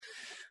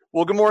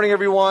Well, good morning,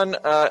 everyone.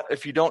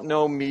 If you don't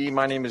know me,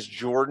 my name is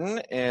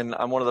Jordan, and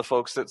I'm one of the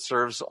folks that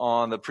serves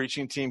on the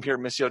preaching team here at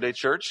Missio Dei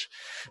Church.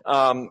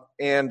 One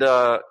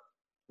of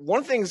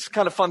the things,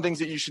 kind of fun things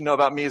that you should know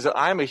about me is that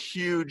I'm a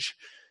huge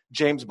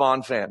James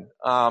Bond fan.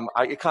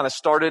 It kind of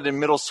started in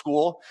middle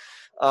school.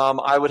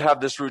 I would have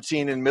this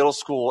routine in middle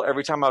school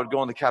every time I would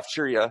go in the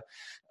cafeteria,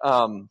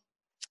 and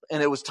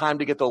it was time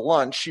to get the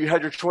lunch. You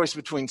had your choice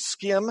between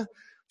skim,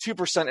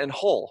 2%, and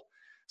whole.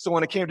 So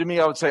when it came to me,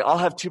 I would say, I'll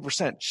have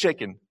 2%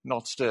 shaken,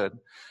 not stirred,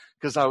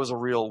 because I was a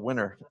real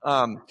winner.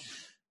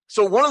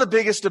 So one of the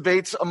biggest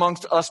debates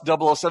amongst us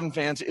 007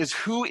 fans is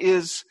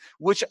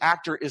which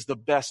actor is the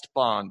best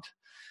Bond?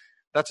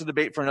 That's a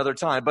debate for another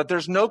time. But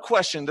there's no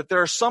question that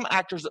there are some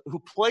actors who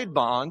played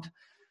Bond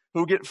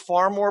who get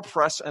far more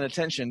press and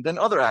attention than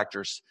other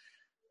actors.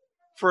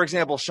 For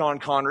example, Sean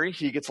Connery,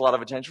 he gets a lot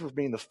of attention for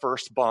being the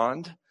first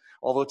Bond,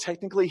 although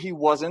technically he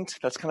wasn't.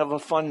 That's kind of a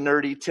fun,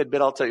 nerdy tidbit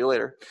I'll tell you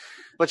later.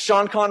 But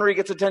Sean Connery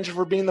gets attention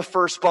for being the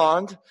first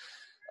Bond.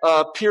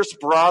 Pierce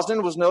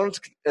Brosnan was known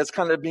as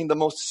kind of being the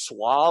most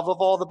suave of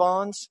all the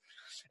Bonds.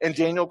 And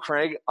Daniel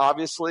Craig,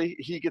 obviously,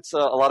 he gets a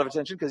lot of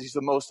attention because he's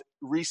the most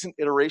recent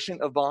iteration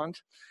of Bond.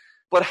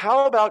 But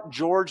how about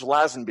George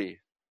Lazenby?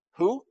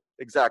 Who?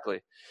 Exactly.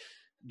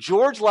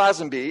 George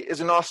Lazenby is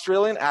an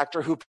Australian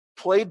actor who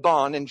played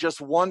Bond in just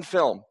one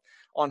film,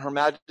 on Her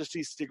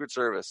Majesty's Secret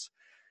Service.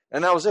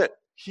 And that was it.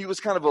 He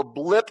was kind of a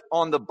blip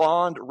on the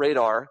Bond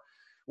radar,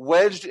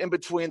 wedged in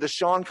between the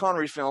Sean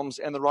Connery films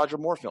and the Roger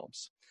Moore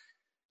films.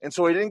 And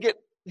so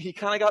he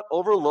kind of got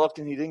overlooked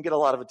and he didn't get a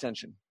lot of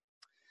attention.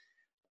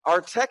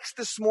 Our text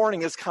this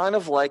morning is kind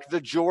of like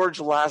the George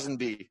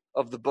Lazenby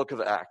of the book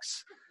of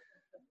Acts.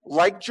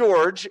 Like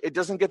George, it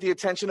doesn't get the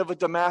attention of a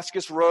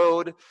Damascus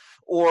Road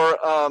or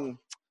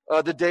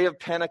the day of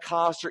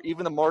Pentecost or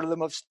even the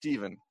martyrdom of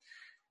Stephen.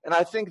 And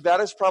I think that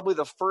is probably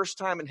the first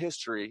time in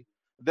history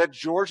that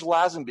George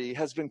Lazenby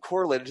has been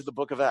correlated to the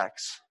book of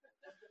Acts.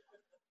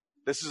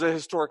 This is a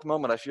historic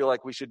moment. I feel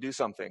like we should do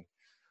something.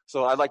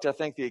 So I'd like to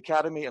thank the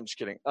Academy. I'm just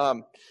kidding.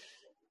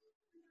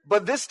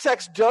 But this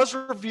text does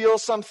reveal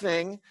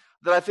something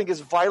that I think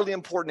is vitally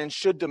important and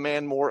should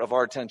demand more of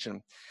our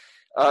attention.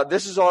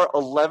 This is our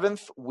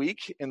 11th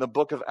week in the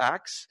book of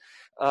Acts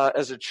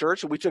as a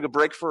church. We took a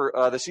break for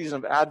the season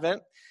of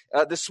Advent.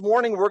 This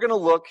morning, we're going to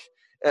look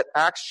at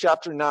Acts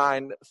chapter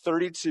 9,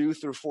 32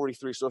 through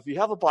 43. So if you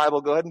have a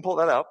Bible, go ahead and pull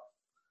that out.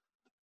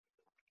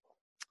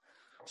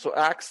 So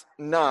Acts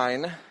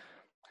 9,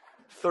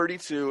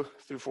 32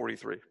 through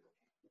 43.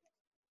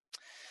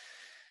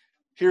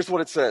 Here's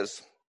what it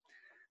says.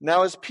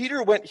 Now as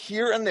Peter went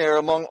here and there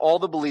among all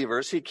the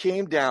believers, he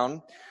came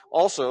down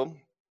also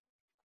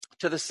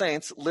to the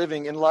saints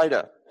living in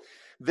Lydda.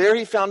 There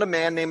he found a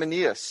man named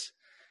Aeneas,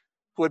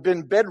 who had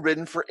been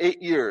bedridden for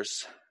 8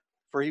 years,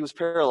 for he was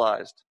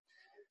paralyzed.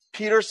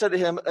 Peter said to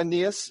him,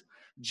 Aeneas,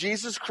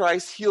 Jesus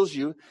Christ heals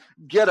you.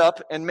 Get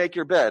up and make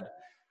your bed.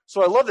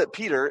 So I love that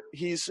Peter,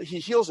 he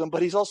heals him,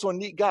 but he's also a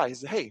neat guy. He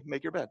said, hey,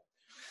 make your bed.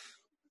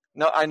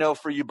 No, I know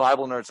for you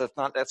Bible nerds,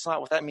 that's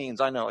not what that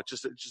means. I know, it's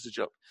just a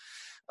joke.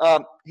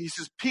 He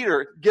says,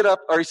 Peter, get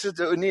up, or he says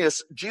to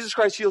Aeneas, Jesus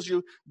Christ heals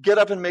you. Get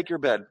up and make your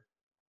bed.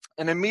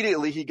 And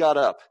immediately he got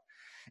up.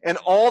 And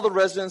all the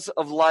residents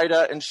of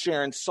Lydda and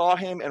Sharon saw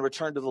him and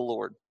returned to the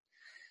Lord.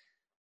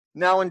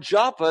 Now in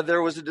Joppa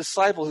there was a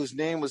disciple whose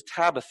name was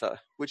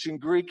Tabitha, which in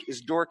Greek is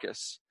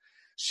Dorcas.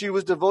 She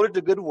was devoted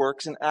to good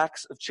works and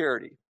acts of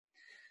charity.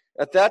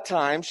 At that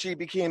time she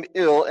became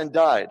ill and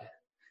died.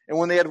 And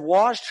when they had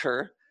washed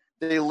her,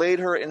 they laid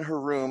her in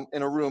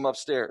a room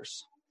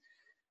upstairs.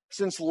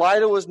 Since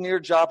Lydda was near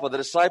Joppa, the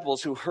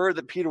disciples who heard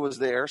that Peter was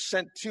there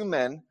sent 2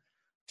 men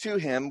to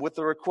him with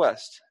the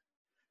request,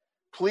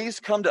 please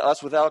come to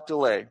us without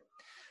delay.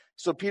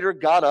 So Peter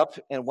got up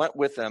and went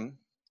with them.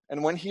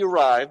 And when he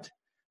arrived,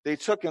 they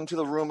took him to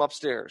the room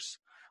upstairs.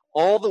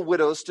 All the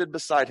widows stood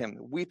beside him,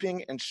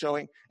 weeping and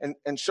showing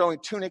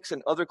tunics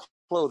and other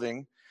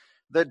clothing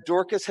that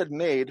Dorcas had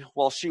made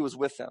while she was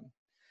with them.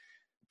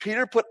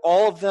 Peter put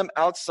all of them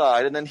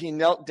outside, and then he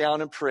knelt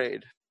down and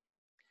prayed.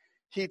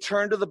 He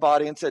turned to the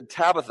body and said,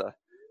 Tabitha,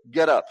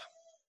 get up.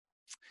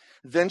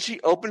 Then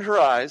she opened her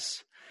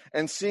eyes,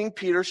 and seeing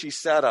Peter, she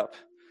sat up.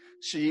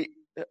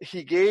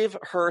 He gave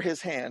her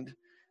his hand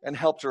and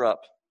helped her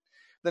up.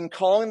 Then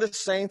calling the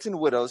saints and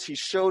widows, he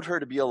showed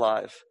her to be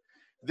alive.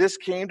 This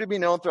came to be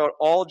known throughout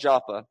all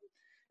Joppa,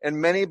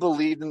 and many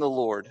believed in the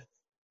Lord.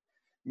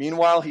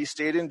 Meanwhile, he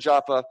stayed in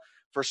Joppa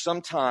for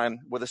some time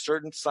with a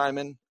certain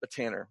Simon, a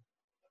tanner.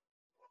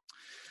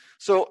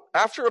 So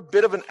after a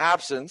bit of an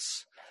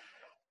absence,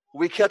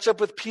 we catch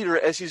up with Peter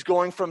as he's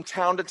going from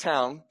town to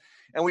town,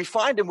 and we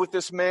find him with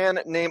this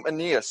man named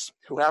Aeneas,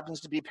 who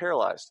happens to be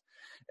paralyzed.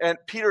 And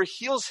Peter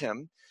heals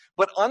him,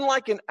 but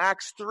unlike in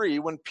Acts 3,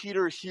 when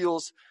Peter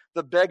heals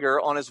the beggar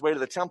on his way to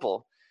the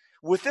temple,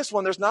 with this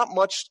one, there's not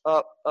much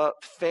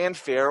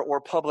fanfare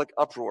or public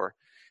uproar.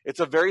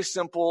 It's a very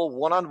simple,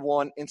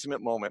 one-on-one,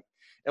 intimate moment.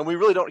 And we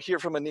really don't hear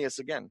from Aeneas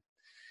again.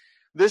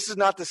 This is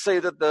not to say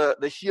that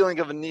the healing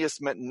of Aeneas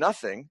meant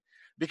nothing.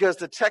 Because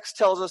the text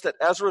tells us that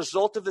as a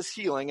result of this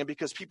healing, and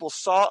because people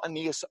saw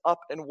Aeneas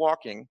up and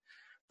walking,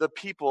 the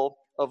people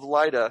of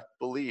Lydda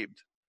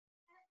believed.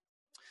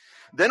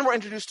 Then we're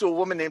introduced to a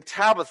woman named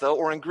Tabitha,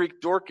 or in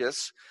Greek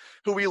Dorcas,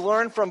 who we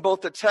learn from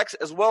both the text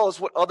as well as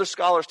what other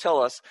scholars tell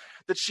us,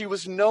 that she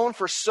was known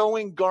for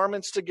sewing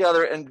garments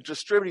together and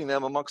distributing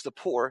them amongst the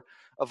poor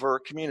of her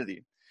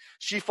community.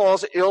 She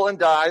falls ill and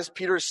dies.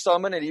 Peter is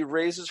summoned and he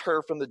raises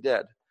her from the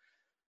dead.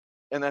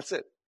 And that's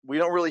it. We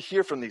don't really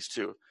hear from these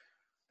two.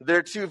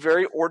 They're two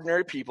very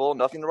ordinary people,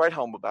 nothing to write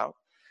home about.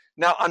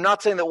 Now, I'm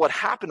not saying that what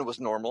happened was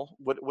normal,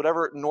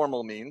 whatever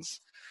normal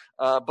means.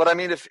 But I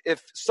mean,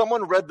 if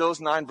someone read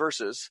those 9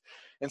 verses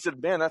and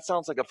said, man, that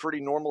sounds like a pretty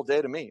normal day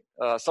to me.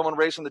 Someone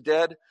raised from the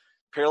dead,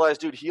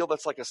 paralyzed dude healed,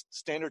 that's like a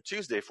standard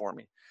Tuesday for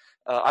me.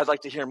 I'd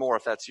like to hear more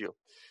if that's you.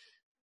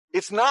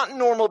 It's not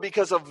normal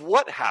because of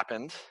what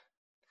happened,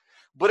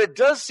 but it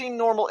does seem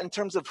normal in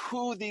terms of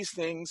who these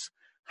things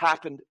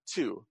happened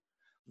to.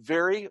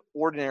 Very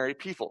ordinary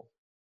people.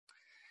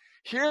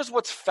 Here's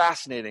what's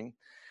fascinating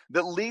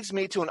that leads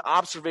me to an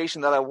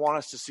observation that I want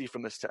us to see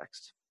from this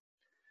text.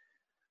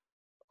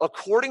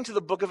 According to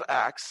the book of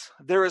Acts,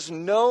 there is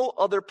no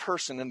other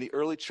person in the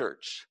early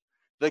church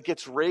that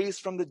gets raised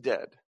from the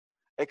dead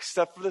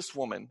except for this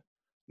woman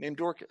named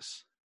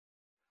Dorcas.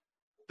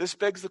 This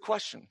begs the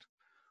question,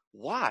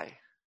 why?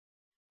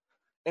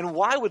 And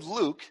why would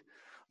Luke,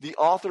 the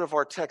author of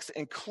our text,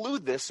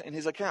 include this in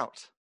his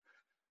account?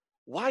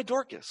 Why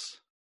Dorcas?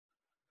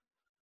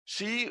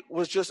 She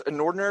was just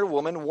an ordinary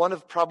woman, one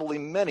of probably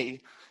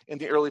many in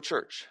the early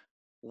church.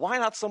 Why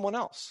not someone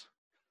else?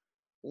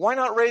 Why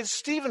not raise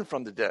Stephen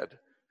from the dead?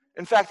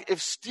 In fact,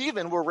 if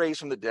Stephen were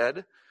raised from the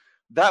dead,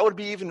 that would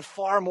be even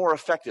far more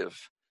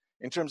effective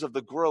in terms of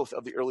the growth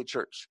of the early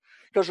church.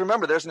 Because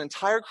remember, there's an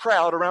entire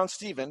crowd around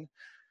Stephen.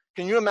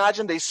 Can you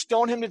imagine? They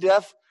stone him to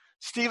death.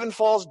 Stephen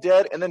falls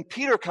dead, and then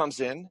Peter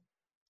comes in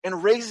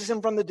and raises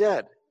him from the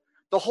dead.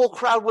 The whole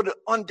crowd would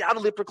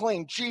undoubtedly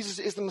proclaim, Jesus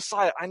is the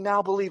Messiah. I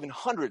now believe, and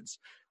hundreds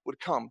would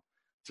come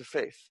to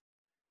faith.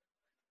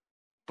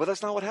 But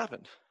that's not what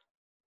happened.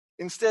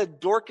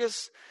 Instead,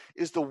 Dorcas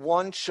is the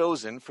one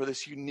chosen for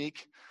this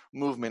unique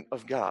movement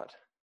of God.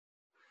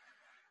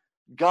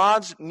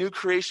 God's new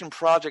creation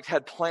project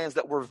had plans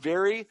that were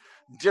very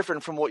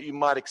different from what you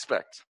might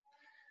expect.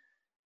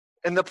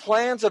 And the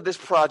plans of this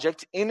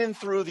project, in and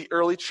through the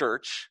early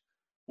church,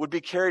 would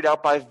be carried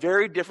out by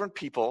very different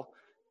people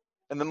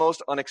and the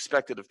most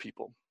unexpected of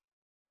people.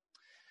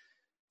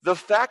 The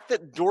fact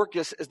that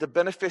Dorcas is the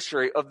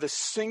beneficiary of this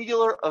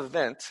singular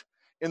event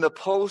in the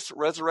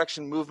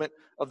post-resurrection movement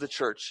of the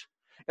church,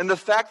 and the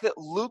fact that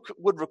Luke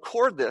would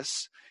record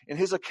this in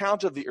his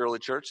account of the early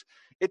church,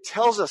 it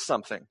tells us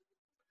something.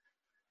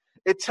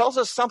 It tells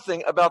us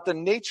something about the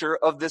nature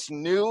of this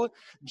new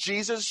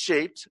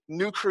Jesus-shaped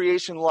new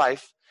creation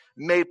life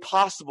made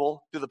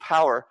possible through the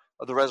power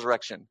of the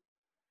resurrection.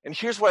 And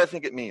here's what I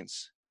think it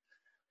means.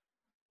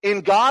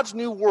 In God's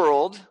new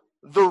world,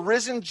 the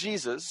risen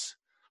Jesus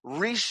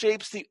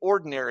reshapes the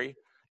ordinary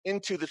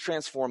into the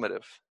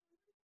transformative.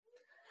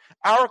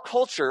 Our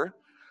culture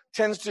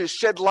tends to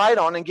shed light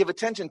on and give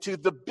attention to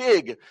the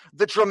big,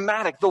 the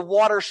dramatic, the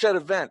watershed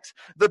event,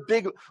 the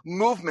big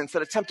movements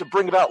that attempt to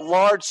bring about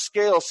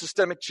large-scale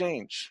systemic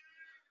change.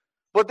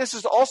 But this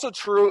is also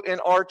true in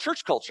our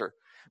church culture.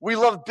 We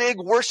love big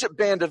worship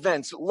band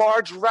events,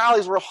 large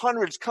rallies where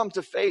hundreds come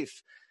to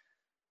faith.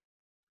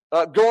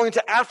 Going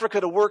to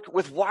Africa to work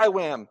with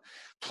YWAM,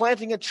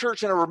 planting a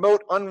church in a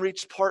remote,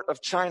 unreached part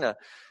of China.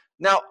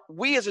 Now,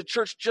 we as a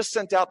church just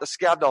sent out the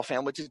Skavdal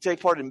family to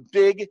take part in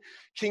big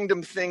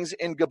kingdom things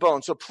in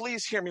Gabon. So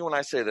please hear me when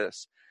I say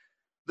this.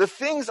 The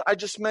things I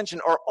just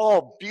mentioned are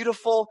all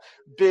beautiful,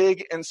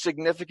 big, and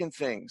significant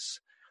things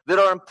that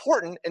are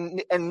important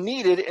and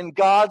needed in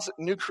God's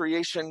new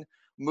creation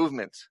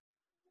movement.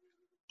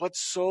 But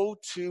so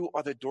too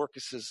are the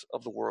Dorcases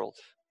of the world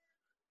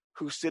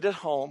who sit at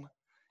home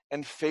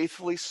and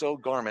faithfully sew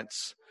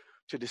garments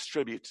to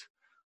distribute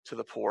to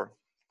the poor.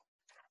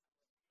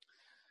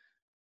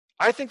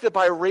 I think that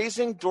by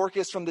raising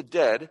Dorcas from the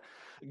dead,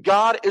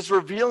 God is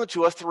revealing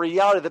to us the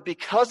reality that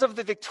because of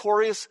the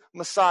victorious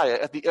Messiah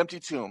at the empty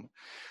tomb,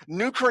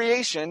 new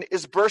creation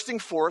is bursting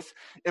forth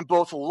in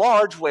both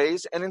large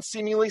ways and in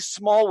seemingly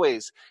small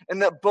ways,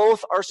 and that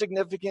both are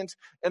significant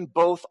and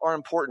both are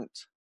important.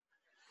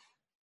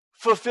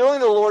 Fulfilling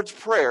the Lord's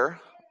Prayer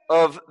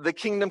of the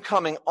kingdom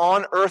coming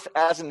on earth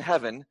as in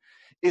heaven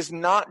is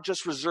not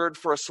just reserved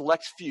for a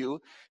select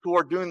few who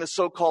are doing the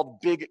so-called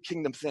big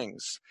kingdom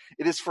things.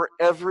 It is for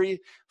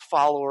every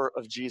follower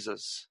of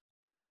Jesus.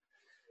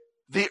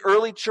 The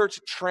early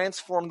church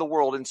transformed the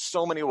world in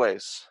so many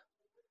ways.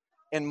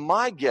 And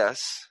my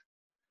guess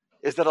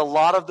is that a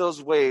lot of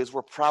those ways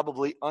were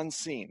probably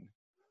unseen,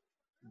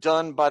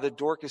 done by the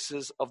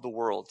Dorcases of the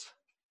world.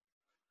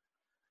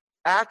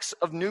 Acts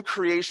of new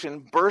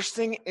creation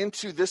bursting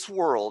into this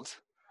world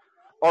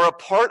are a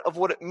part of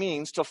what it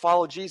means to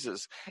follow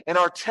Jesus. And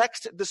our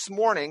text this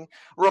morning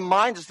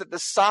reminds us that the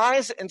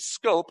size and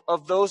scope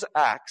of those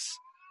acts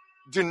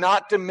do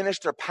not diminish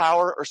their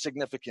power or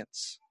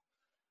significance.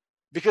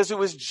 Because it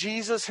was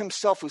Jesus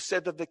himself who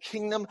said that the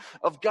kingdom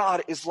of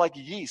God is like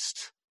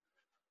yeast.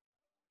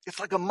 It's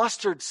like a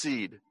mustard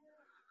seed,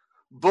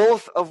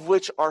 both of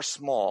which are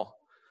small,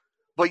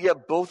 but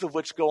yet both of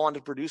which go on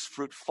to produce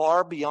fruit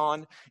far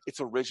beyond its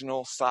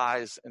original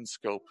size and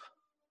scope.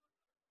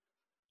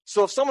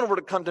 So if someone were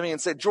to come to me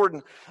and say,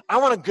 Jordan, I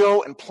want to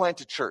go and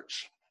plant a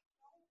church,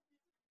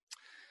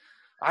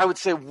 I would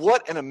say,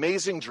 what an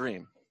amazing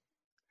dream.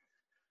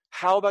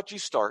 How about you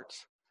start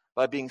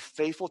by being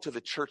faithful to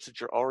the church that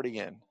you're already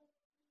in,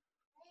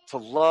 to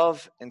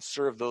love and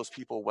serve those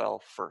people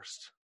well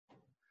first?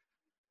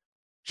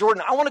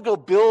 Jordan, I want to go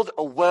build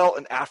a well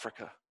in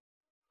Africa.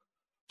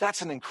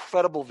 That's an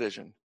incredible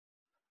vision.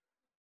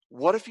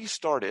 What if you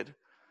started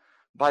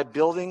by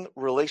building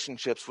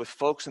relationships with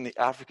folks in the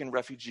African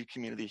refugee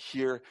community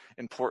here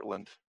in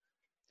Portland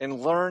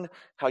and learn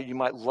how you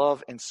might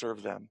love and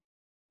serve them?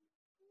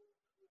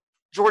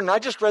 Jordan, I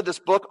just read this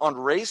book on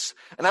race,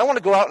 and I want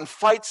to go out and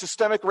fight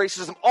systemic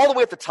racism all the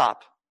way at the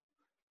top.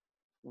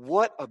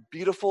 What a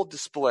beautiful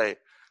display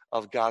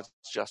of God's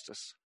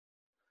justice.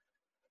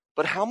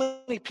 But how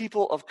many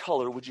people of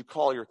color would you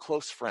call your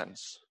close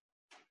friends?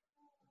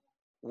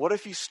 What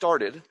if you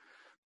started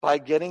by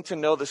getting to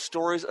know the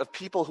stories of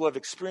people who have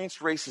experienced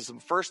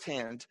racism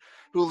firsthand,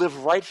 who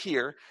live right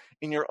here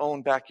in your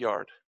own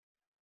backyard?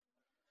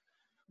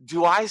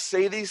 Do I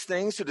say these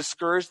things to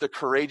discourage the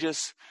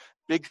courageous,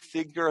 big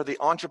thinker or the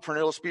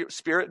entrepreneurial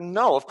spirit?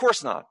 No, of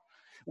course not.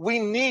 We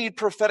need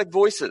prophetic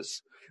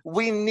voices.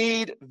 We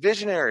need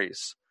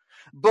visionaries.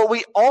 But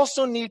we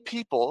also need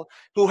people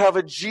who have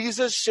a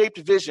Jesus-shaped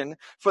vision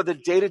for the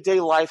day-to-day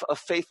life of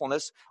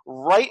faithfulness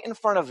right in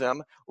front of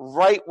them,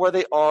 right where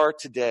they are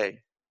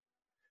today.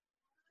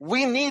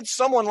 We need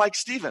someone like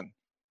Stephen,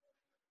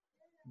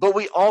 but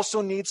we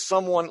also need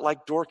someone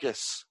like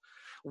Dorcas.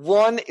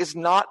 One is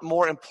not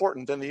more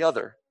important than the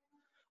other.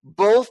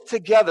 Both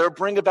together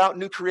bring about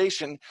new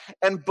creation,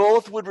 and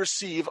both would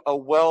receive a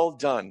well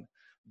done,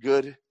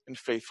 good and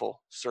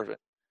faithful servant.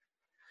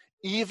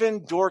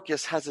 Even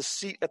Dorcas has a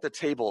seat at the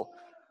table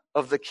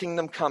of the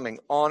kingdom coming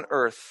on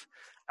earth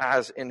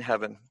as in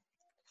heaven.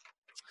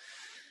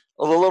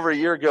 A little over a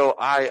year ago,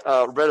 I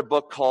read a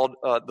book called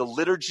The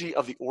Liturgy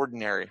of the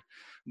Ordinary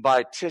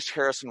by Tish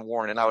Harrison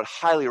Warren, and I would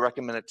highly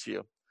recommend it to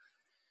you.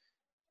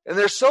 And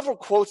there's several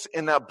quotes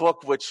in that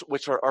book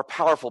which are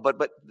powerful,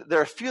 but there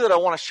are a few that I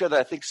want to share that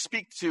I think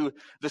speak to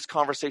this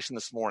conversation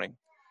this morning.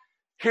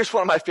 Here's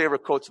one of my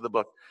favorite quotes of the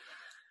book.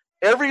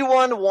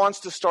 Everyone wants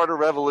to start a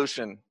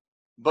revolution,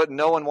 but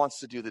no one wants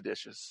to do the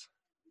dishes.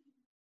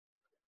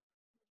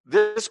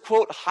 This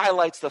quote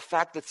highlights the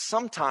fact that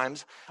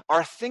sometimes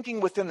our thinking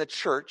within the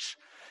church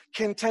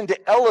can tend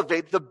to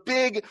elevate the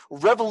big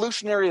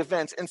revolutionary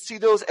events and see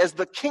those as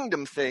the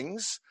kingdom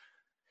things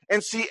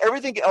and see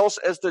everything else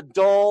as the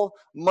dull,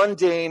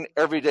 mundane,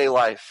 everyday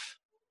life.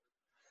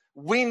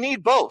 We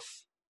need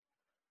both.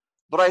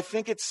 But I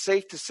think it's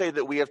safe to say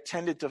that we have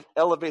tended to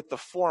elevate the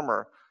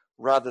former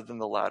rather than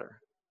the latter.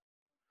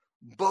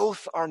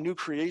 Both are new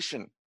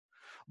creation.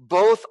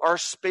 Both are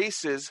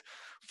spaces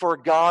for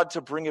God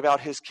to bring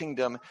about his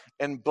kingdom,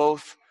 and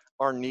both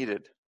are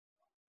needed.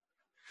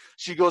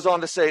 She goes on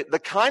to say, the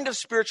kind of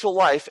spiritual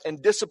life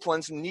and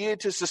disciplines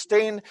needed to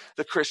sustain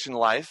the Christian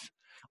life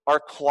are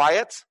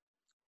quiet,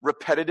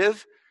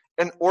 repetitive,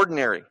 and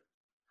ordinary.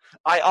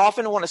 I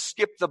often want to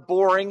skip the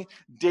boring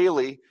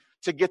daily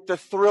to get the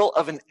thrill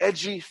of an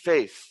edgy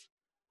faith.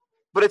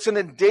 But it's in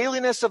the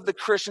dailiness of the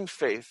Christian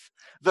faith,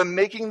 the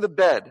making the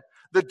bed,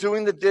 the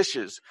doing the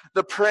dishes,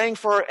 the praying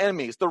for our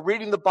enemies, the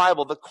reading the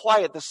Bible, the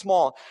quiet, the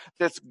small,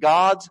 that's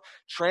God's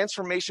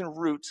transformation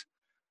root,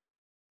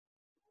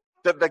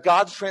 that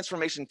God's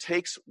transformation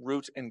takes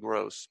root and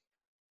grows.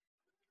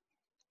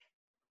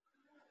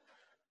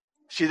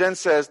 She then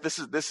says, this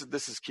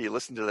is key,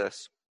 listen to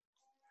this.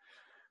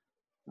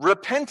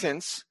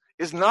 Repentance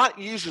is not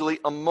usually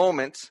a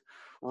moment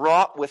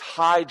wrought with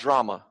high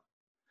drama.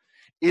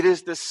 It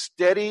is the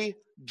steady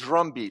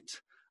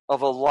drumbeat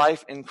of a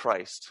life in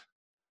Christ,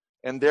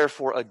 and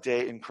therefore a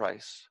day in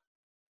Christ.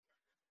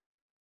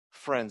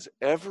 Friends,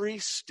 every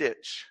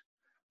stitch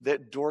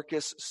that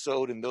Dorcas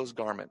sewed in those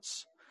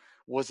garments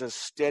was a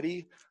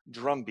steady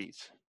drumbeat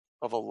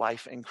of a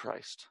life in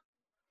Christ.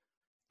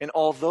 And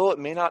although it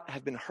may not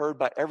have been heard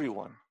by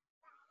everyone,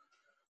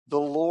 the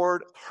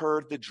Lord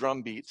heard the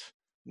drumbeat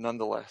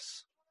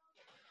nonetheless.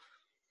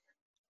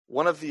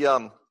 One of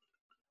the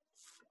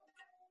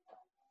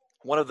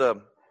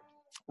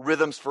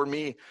rhythms for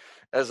me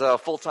as a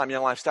full-time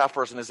Young Life staff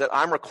person is that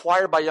I'm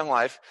required by Young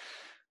Life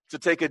to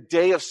take a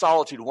day of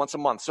solitude once a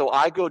month. So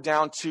I go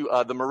down to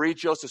the Marie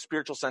Joseph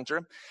Spiritual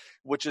Center,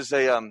 which is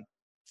a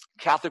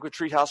Catholic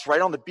retreat house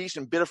right on the beach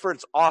in Biddeford.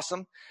 It's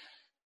awesome.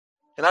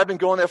 And I've been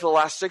going there for the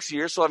last 6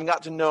 years, so I've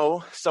got to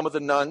know some of the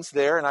nuns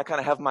there, and I kind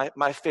of have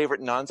my favorite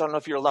nuns. I don't know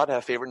if you're allowed to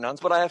have favorite nuns,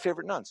 but I have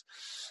favorite nuns.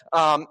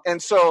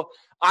 And so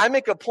I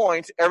make a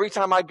point every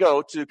time I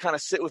go to kind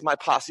of sit with my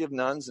posse of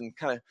nuns and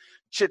kind of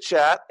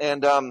chit-chat,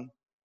 and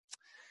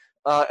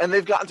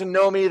they've gotten to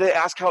know me. They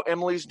ask how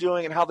Emily's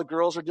doing and how the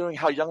girls are doing,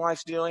 how Young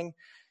Life's doing.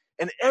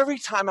 And every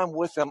time I'm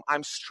with them,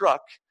 I'm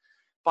struck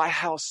by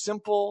how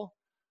simple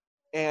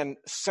and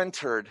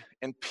centered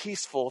and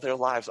peaceful their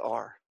lives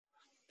are.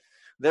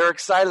 They're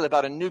excited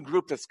about a new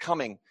group that's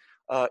coming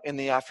in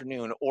the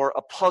afternoon, or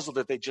a puzzle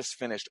that they just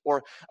finished,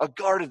 or a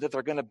garden that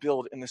they're going to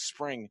build in the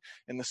spring,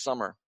 in the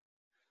summer.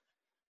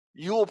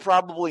 You will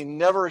probably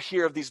never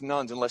hear of these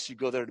nuns unless you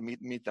go there to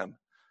meet them.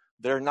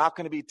 They're not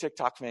going to be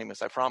TikTok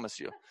famous, I promise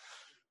you.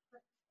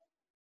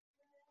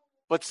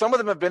 But some of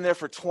them have been there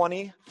for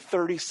 20,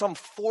 30, some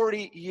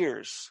 40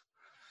 years,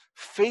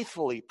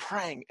 faithfully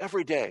praying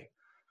every day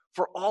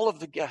for all of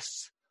the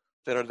guests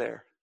that are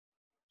there,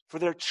 for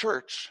their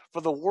church, for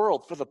the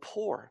world, for the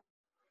poor.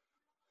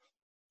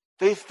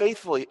 They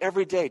faithfully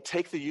every day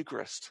take the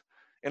Eucharist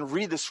and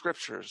read the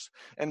scriptures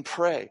and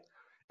pray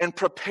and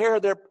prepare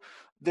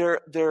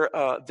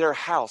their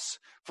house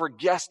for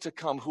guests to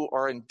come who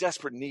are in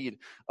desperate need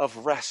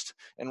of rest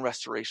and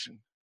restoration.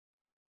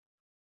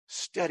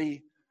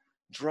 Steady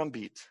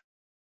drumbeat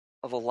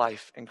of a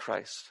life in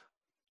Christ.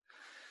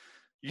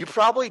 You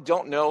probably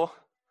don't know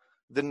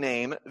the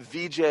name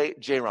Vijay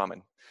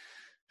Jayaraman.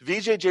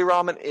 Vijay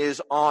Jayaraman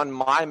is on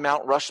my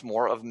Mount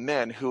Rushmore of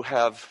men who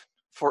have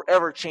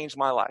forever changed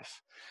my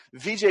life.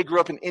 Vijay grew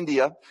up in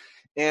India,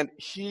 and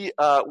he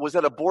was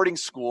at a boarding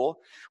school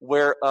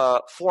where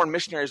foreign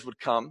missionaries would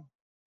come,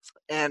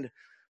 and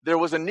there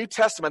was a New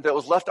Testament that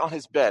was left on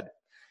his bed.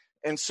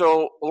 And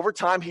so over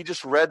time, he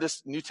just read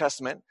this New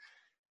Testament,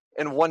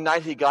 and one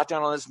night he got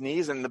down on his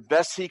knees, and the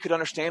best he could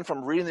understand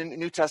from reading the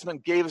New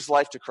Testament, gave his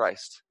life to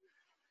Christ.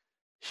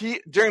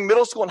 During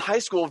middle school and high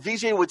school,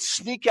 Vijay would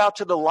sneak out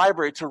to the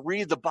library to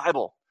read the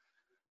Bible,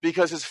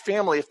 because his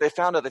family, if they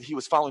found out that he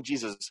was following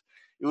Jesus,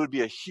 it would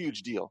be a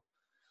huge deal.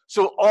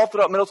 So all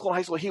throughout middle school and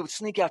high school, he would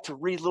sneak out to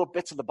read little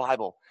bits of the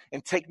Bible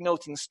and take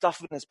notes and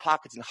stuff it in his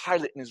pockets and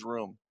hide it in his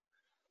room.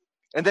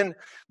 And then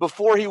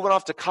before he went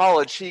off to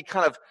college, he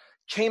kind of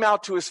came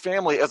out to his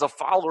family as a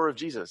follower of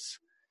Jesus.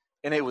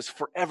 And it was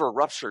forever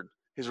ruptured,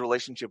 his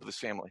relationship with his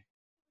family.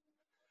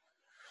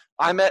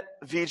 I met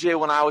Vijay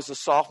when I was a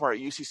sophomore at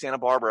UC Santa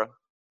Barbara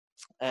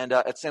and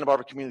at Santa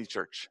Barbara Community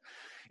Church.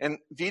 And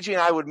Vijay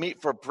and I would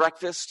meet for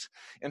breakfast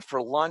and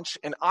for lunch.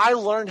 And I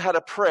learned how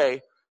to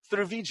pray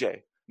through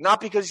Vijay. Not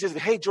because he says,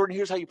 hey, Jordan,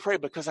 here's how you pray,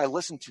 because I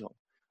listened to him.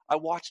 I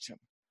watched him.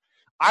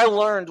 I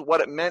learned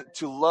what it meant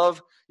to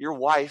love your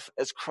wife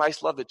as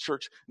Christ loved the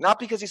church. Not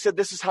because he said,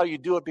 this is how you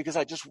do it, because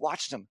I just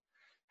watched him,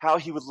 how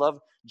he would love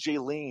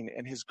Jaylene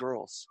and his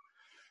girls.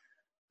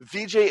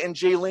 Vijay and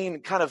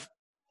Jaylene kind of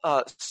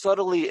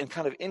subtly and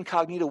kind of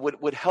incognito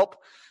would help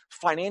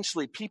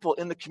financially people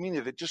in the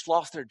community that just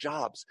lost their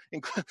jobs,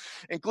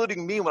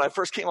 including me when I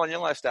first came on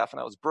Young Life staff and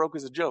I was broke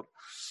as a joke.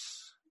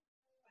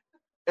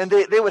 And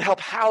they would help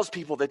house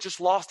people that just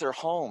lost their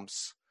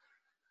homes.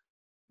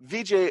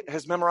 Vijay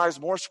has memorized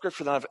more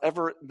scripture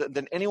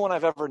than anyone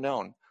I've ever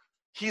known.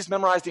 He's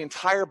memorized the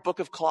entire book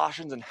of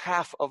Colossians and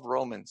half of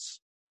Romans.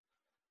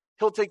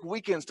 He'll take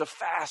weekends to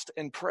fast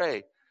and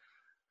pray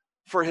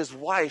for his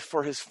wife,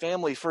 for his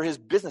family, for his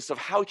business, of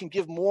how he can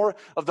give more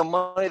of the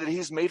money that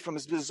he's made from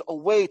his business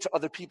away to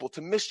other people,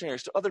 to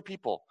missionaries, to other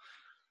people.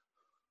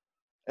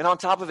 And on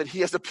top of it,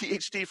 he has a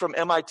PhD from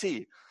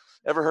MIT.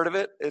 Ever heard of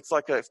it? It's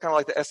kind of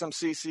like the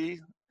SMCC.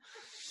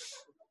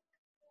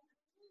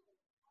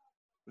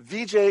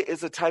 Vijay is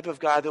the type of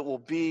guy that will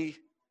be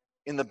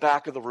in the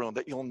back of the room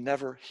that you'll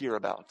never hear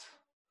about.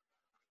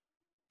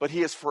 But he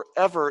has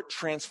forever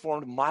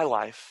transformed my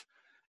life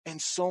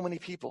and so many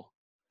people.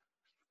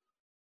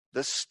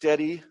 The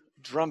steady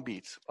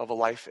drumbeat of a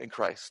life in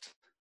Christ.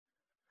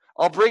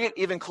 I'll bring it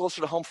even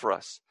closer to home for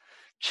us.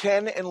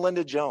 Ken and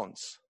Linda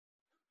Jones.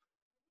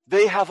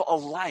 They have a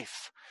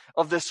life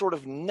of this sort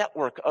of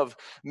network of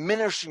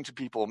ministering to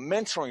people,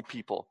 mentoring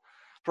people,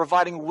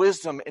 providing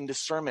wisdom and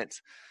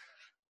discernment,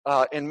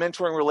 and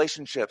mentoring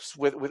relationships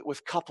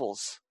with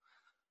couples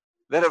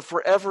that have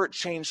forever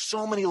changed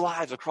so many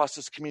lives across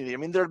this community. I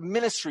mean, their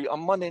ministry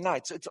on Monday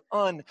nights, it's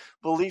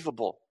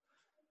unbelievable.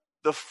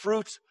 The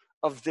fruit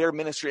of their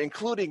ministry,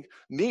 including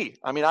me.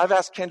 I mean, I've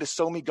asked Ken to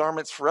sew me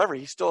garments forever.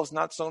 He still has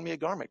not sewn me a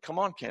garment. Come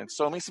on, Ken,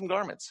 sew me some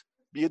garments.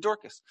 Be a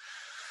Dorcas.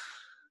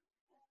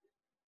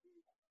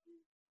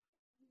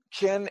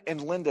 Ken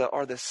and Linda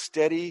are the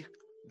steady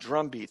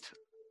drumbeat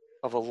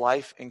of a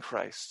life in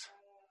Christ.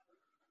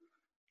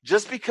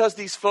 Just because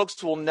these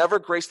folks will never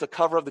grace the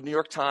cover of the New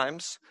York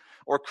Times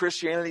or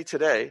Christianity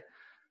Today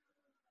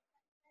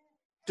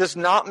does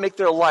not make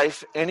their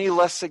life any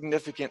less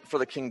significant for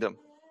the kingdom.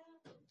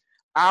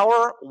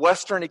 Our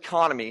Western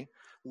economy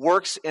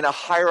works in a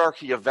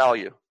hierarchy of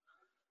value,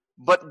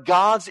 but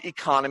God's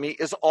economy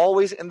is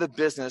always in the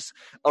business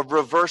of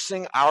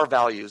reversing our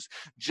values,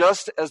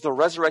 just as the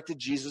resurrected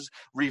Jesus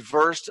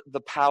reversed the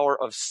power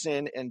of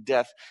sin and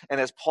death, and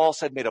as Paul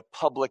said, made a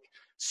public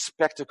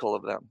spectacle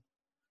of them.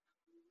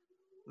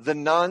 The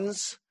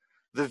nuns,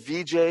 the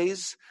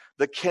VJs,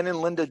 the Ken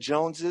and Linda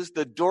Joneses,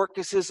 the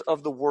Dorcases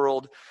of the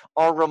world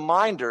are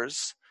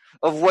reminders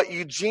of what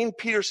Eugene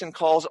Peterson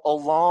calls a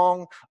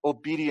long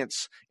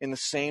obedience in the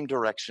same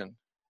direction.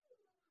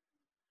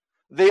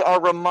 They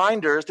are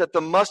reminders that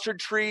the mustard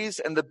trees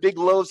and the big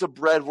loaves of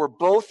bread were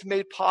both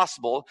made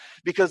possible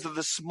because of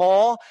the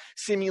small,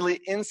 seemingly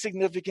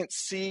insignificant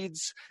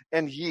seeds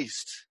and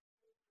yeast.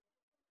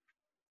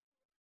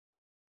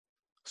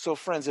 So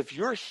friends, if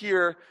you're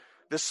here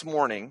this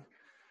morning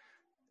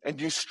and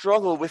you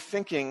struggle with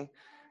thinking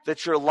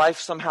that your life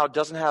somehow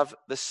doesn't have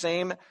the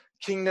same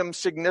kingdom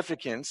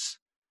significance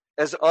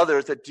as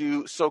others that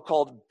do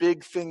so-called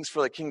big things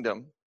for the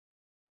kingdom,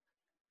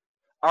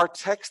 our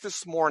text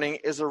this morning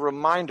is a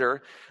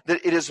reminder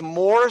that it is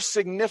more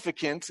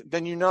significant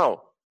than you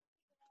know.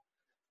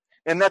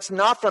 And that's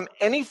not from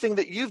anything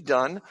that you've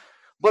done,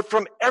 but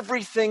from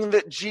everything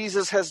that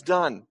Jesus has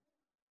done.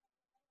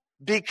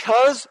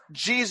 Because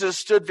Jesus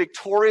stood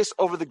victorious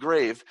over the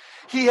grave,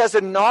 he has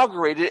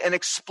inaugurated an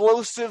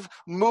explosive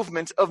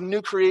movement of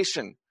new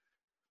creation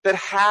that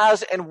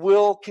has and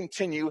will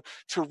continue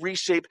to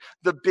reshape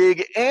the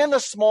big and the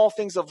small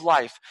things of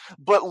life.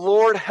 But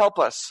Lord, help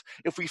us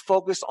if we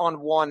focus on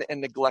one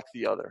and neglect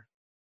the other.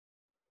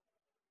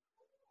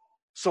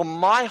 So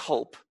my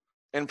hope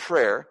and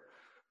prayer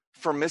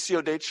for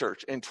Missio Dei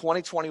Church in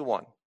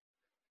 2021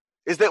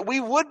 is that we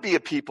would be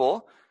a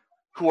people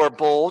who are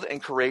bold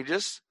and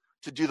courageous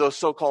to do those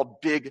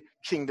so-called big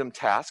kingdom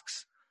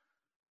tasks,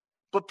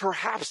 but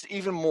perhaps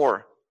even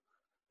more,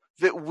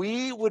 that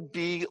we would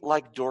be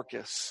like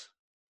Dorcas,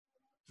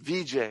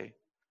 VJ,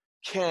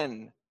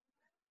 Ken,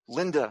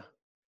 Linda,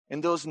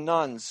 and those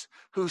nuns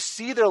who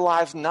see their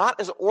lives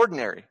not as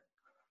ordinary,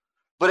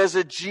 but as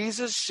a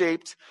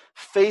Jesus-shaped,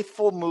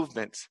 faithful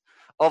movement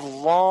of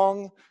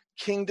long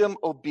kingdom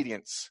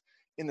obedience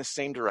in the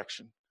same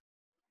direction.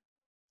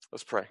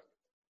 Let's pray.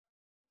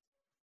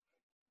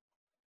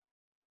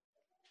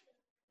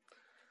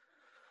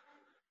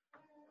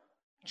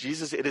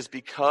 Jesus, it is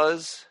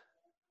because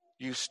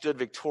you stood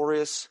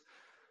victorious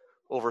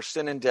over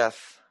sin and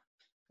death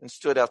and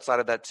stood outside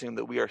of that tomb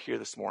that we are here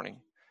this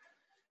morning.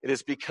 It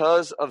is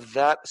because of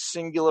that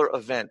singular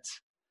event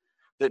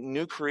that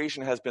new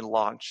creation has been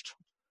launched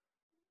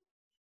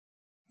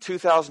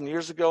 2,000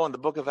 years ago in the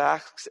book of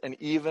Acts and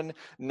even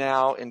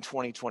now in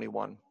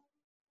 2021.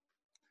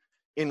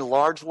 In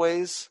large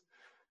ways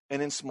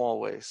and in small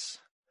ways.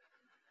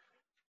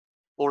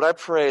 Lord, I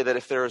pray that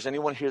if there is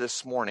anyone here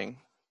this morning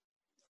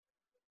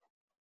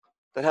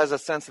that has a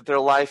sense that their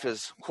life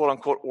is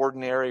quote-unquote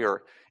ordinary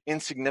or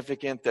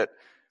insignificant, that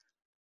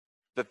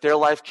their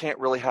life can't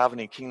really have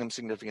any kingdom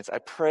significance, I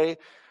pray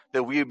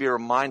that we would be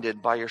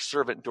reminded by your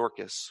servant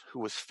Dorcas, who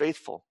was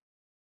faithful,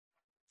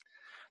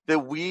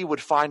 that we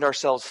would find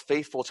ourselves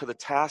faithful to the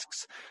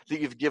tasks that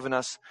you've given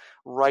us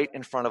right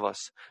in front of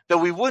us, that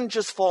we wouldn't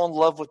just fall in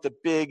love with the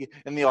big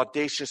and the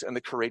audacious and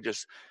the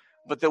courageous,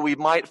 but that we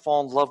might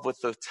fall in love with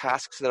the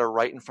tasks that are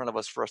right in front of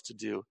us for us to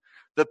do,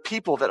 the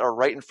people that are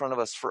right in front of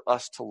us for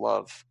us to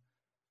love,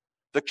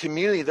 the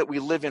community that we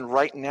live in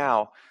right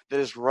now that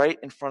is right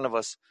in front of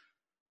us,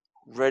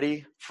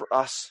 ready for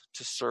us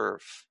to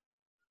serve.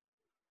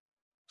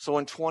 So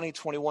in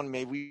 2021,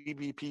 may we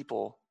be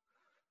people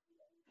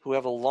who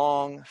have a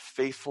long,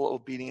 faithful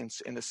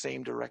obedience in the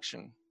same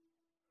direction,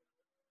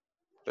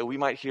 that we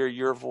might hear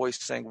your voice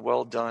saying,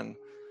 "Well done,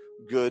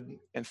 good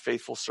and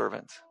faithful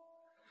servant."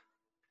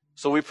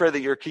 So we pray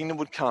that your kingdom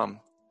would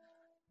come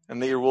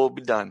and that your will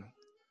be done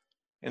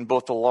in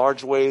both the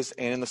large ways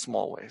and in the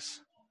small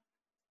ways.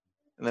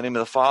 In the name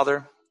of the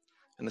Father,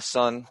 and the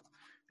Son,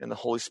 and the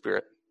Holy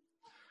Spirit.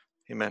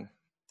 Amen.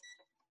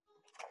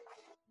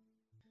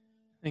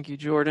 Thank you,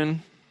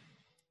 Jordan.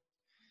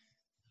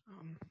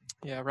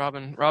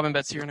 Robin,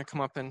 Betsy, you're going to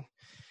come up and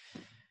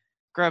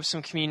grab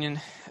some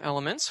communion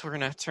elements. We're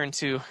going to turn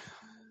to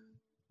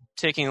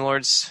taking the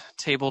Lord's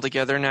table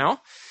together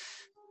now.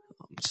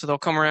 So they'll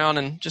come around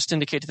and just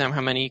indicate to them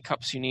how many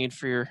cups you need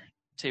for your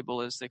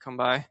table as they come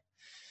by.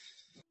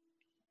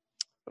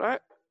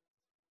 But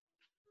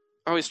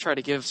I always try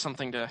to give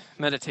something to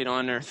meditate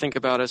on or think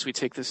about as we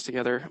take this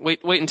together.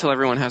 Wait until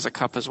everyone has a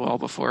cup as well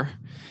before,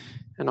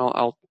 and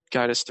I'll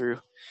guide us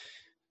through.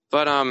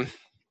 But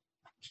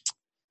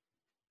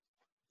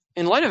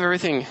in light of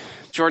everything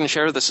Jordan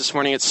shared with us this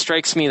morning, it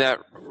strikes me that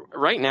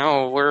right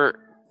now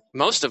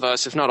most of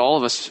us, if not all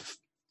of us,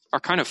 are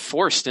kind of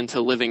forced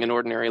into living an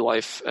ordinary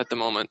life at the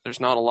moment. There's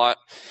not a lot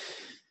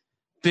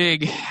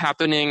big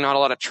happening, not a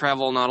lot of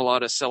travel, not a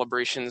lot of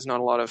celebrations, not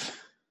a lot of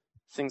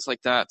things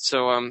like that.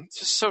 So it's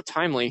just so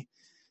timely.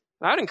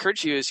 I'd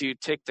encourage you as you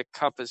take the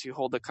cup, as you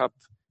hold the cup,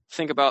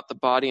 think about the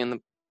body and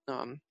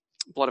the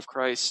blood of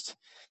Christ.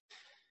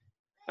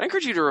 I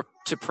encourage you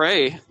to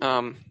pray.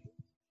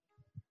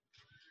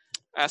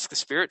 Ask the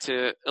Spirit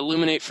to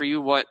illuminate for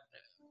you what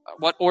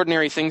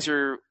ordinary things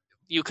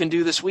you can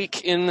do this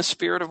week in the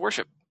spirit of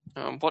worship.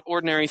 What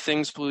ordinary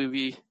things will you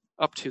be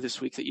up to this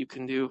week that you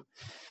can do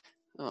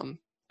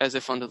as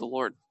if unto the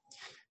Lord?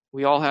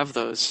 We all have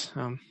those.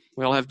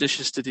 We all have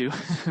dishes to do.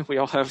 We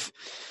all have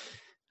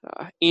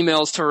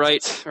emails to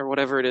write or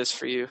whatever it is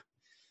for you.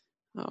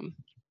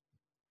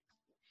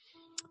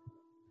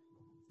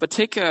 But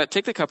take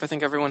the cup. I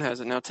think everyone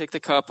has it now. Take the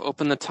cup,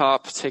 open the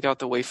top, take out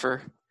the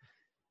wafer.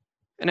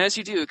 And as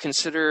you do,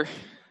 consider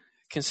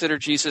consider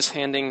Jesus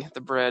handing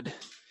the bread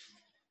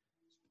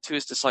to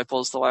his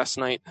disciples the last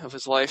night of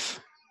his life,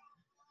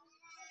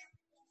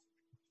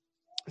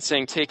 and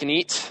saying, "Take and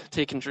eat,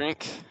 take and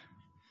drink.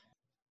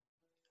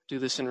 Do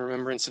this in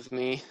remembrance of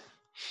me."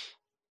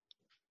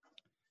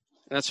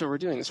 And that's what we're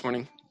doing this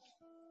morning.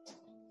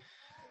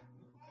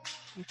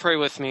 Pray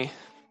with me.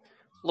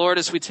 Lord,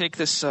 as we take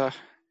these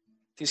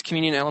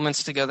communion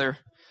elements together,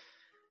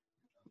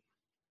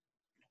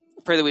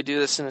 I pray that we do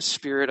this in a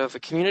spirit of a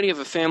community, of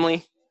a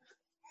family,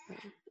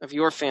 of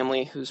your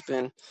family who's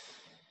been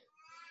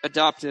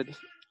adopted.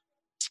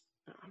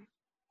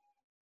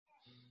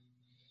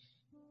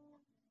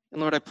 And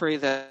Lord, I pray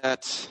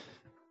that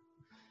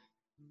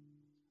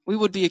we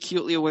would be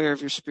acutely aware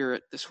of your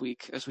Spirit this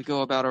week as we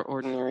go about our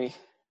ordinary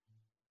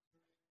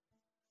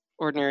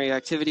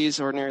activities,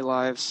 ordinary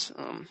lives,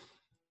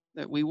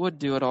 that we would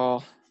do it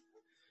all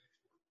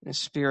in a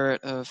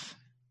spirit of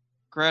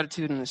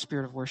gratitude and a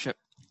spirit of worship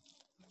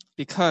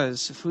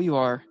because of who you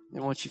are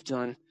and what you've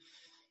done.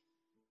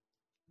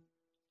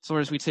 So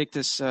Lord, as we take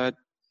this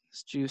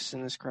juice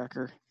and this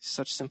cracker,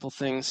 such simple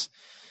things,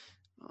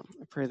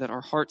 I pray that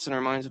our hearts and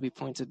our minds will be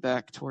pointed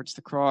back towards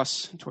the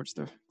cross and towards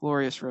the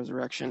glorious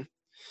resurrection,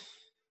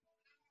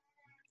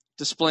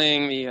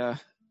 displaying the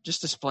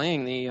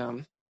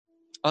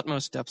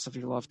utmost depths of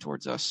your love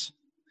towards us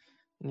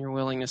and your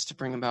willingness to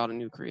bring about a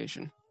new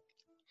creation,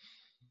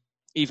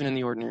 even in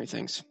the ordinary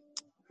things.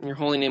 In your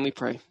holy name we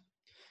pray.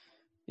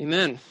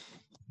 Amen.